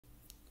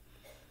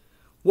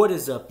What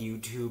is up,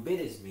 YouTube? It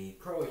is me,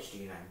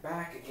 ProHD, and I'm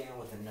back again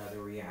with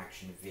another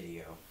reaction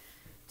video.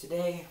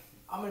 Today,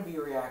 I'm going to be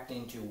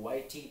reacting to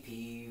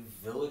YTP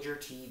Villager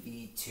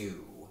TV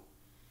 2.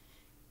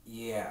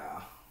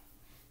 Yeah.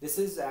 This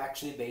is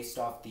actually based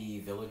off the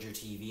Villager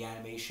TV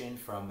animation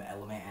from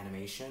Element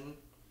Animation.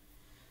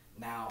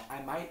 Now,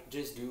 I might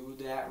just do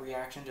that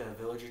reaction to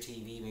Villager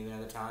TV maybe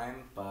another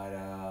time, but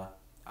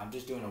I'm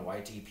just doing a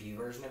YTP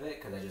version of it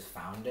because I just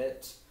found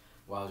it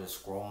while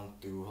just scrolling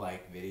through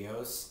like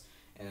videos.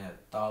 And I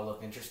thought it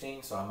looked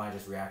interesting, so I might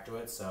just react to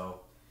it. So,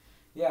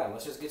 yeah,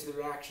 let's just get to the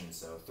reaction.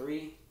 So,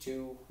 3,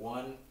 2,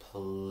 1,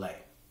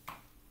 play.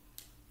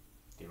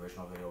 The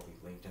original video will be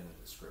linked in the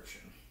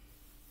description.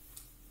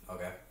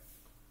 Okay.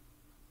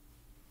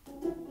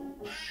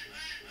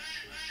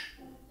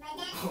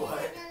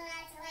 What?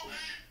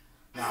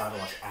 No, I don't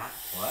watch. Ah,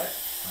 what?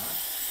 Huh?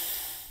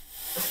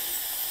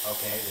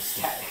 Okay, the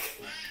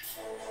static.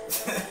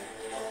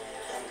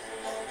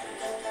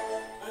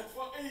 And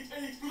for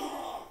 8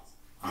 blocks!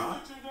 Huh?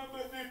 Villager number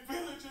 5,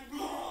 villager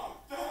block!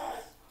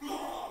 That's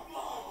block!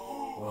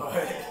 What?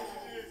 It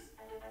is.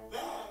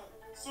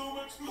 So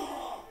much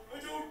block! I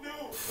don't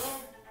know!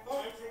 I'm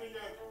running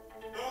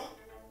out.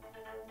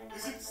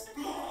 Is it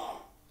block?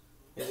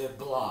 Is it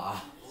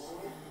blah?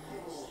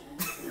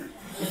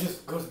 It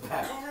just goes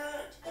back.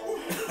 Correct!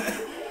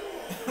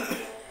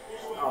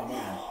 Oh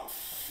man.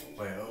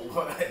 Wait,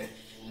 what? Oh, it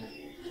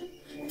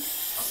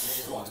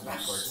just walks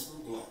backwards.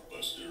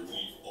 Blockbuster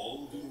we've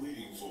all been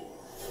waiting for.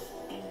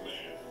 The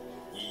man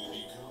will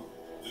become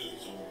the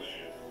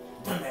man.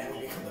 The man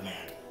will become the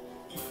man.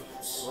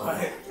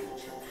 What?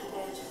 Come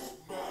on,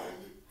 man.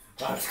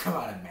 Bugs, come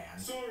on, man.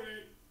 Sorry.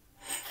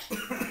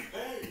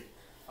 Hey!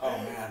 Oh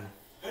man.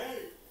 Hey!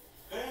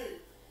 Hey!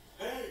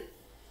 Hey!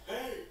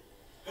 Hey!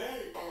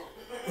 Hey!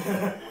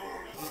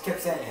 He just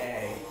kept saying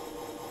hey.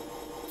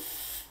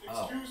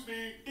 Oh. Excuse me,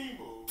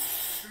 Emo.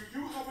 Do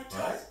you have a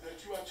task that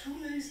you are too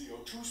lazy or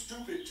too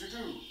stupid to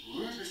do?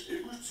 Who is this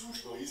dude?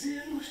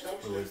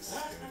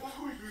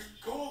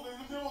 Call them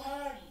no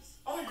hands.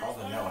 Call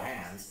them no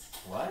hands?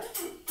 What?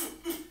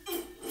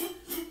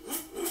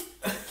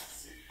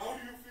 How do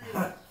you feel? I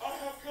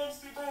have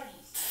constant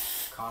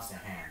hands.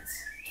 Constant hands.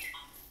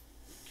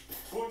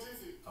 What is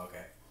it?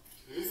 Okay.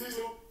 Is it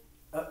your...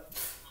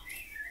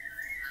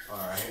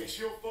 Alright. It's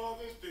your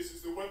father's. This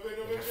is the weapon of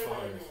a Your Jedi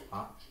father's, Knight.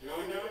 huh? You're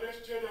known as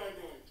Jedi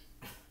Knight.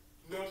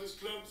 Not as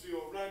clumsy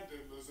or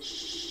random as a...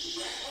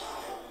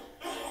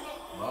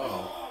 Whoa.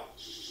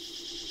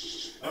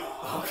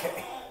 Okay.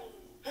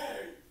 Hey,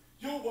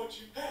 you're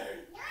watching. Hey.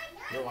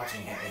 You're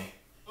watching Hey.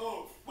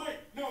 Oh, wait,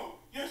 no.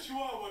 Yes, you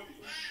are watching.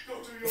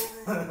 Go to your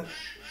room.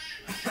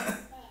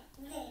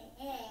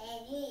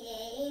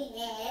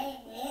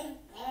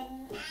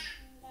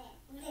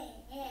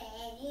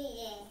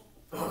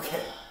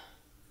 Okay.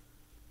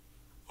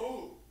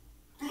 Oh,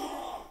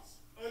 blocks.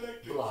 I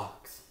like this.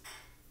 Blocks.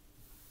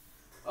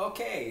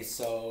 Okay,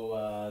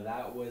 so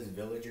that was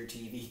Villager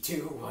TV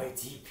 2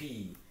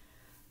 YTP.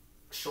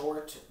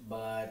 Short,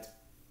 but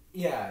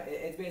yeah,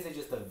 it's basically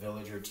just a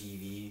Villager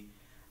TV,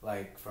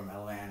 like from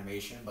Element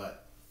Animation,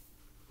 but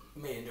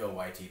made into a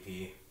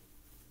YTP.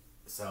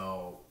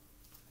 So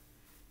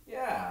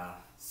yeah,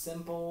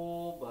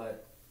 simple,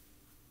 but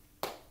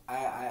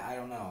I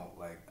don't know,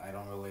 like I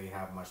don't really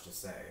have much to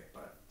say,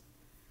 but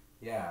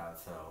yeah,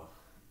 so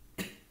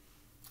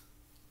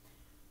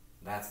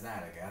that's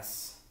that, I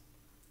guess.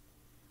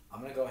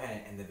 I'm gonna go ahead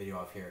and end the video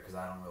off here because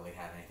I don't really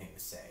have anything to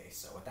say.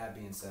 So with that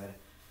being said,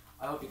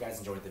 I hope you guys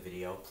enjoyed the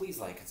video. Please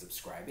like and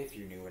subscribe if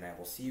you're new, and I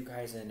will see you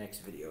guys in the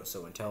next video.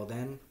 So until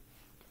then,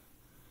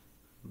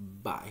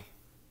 bye.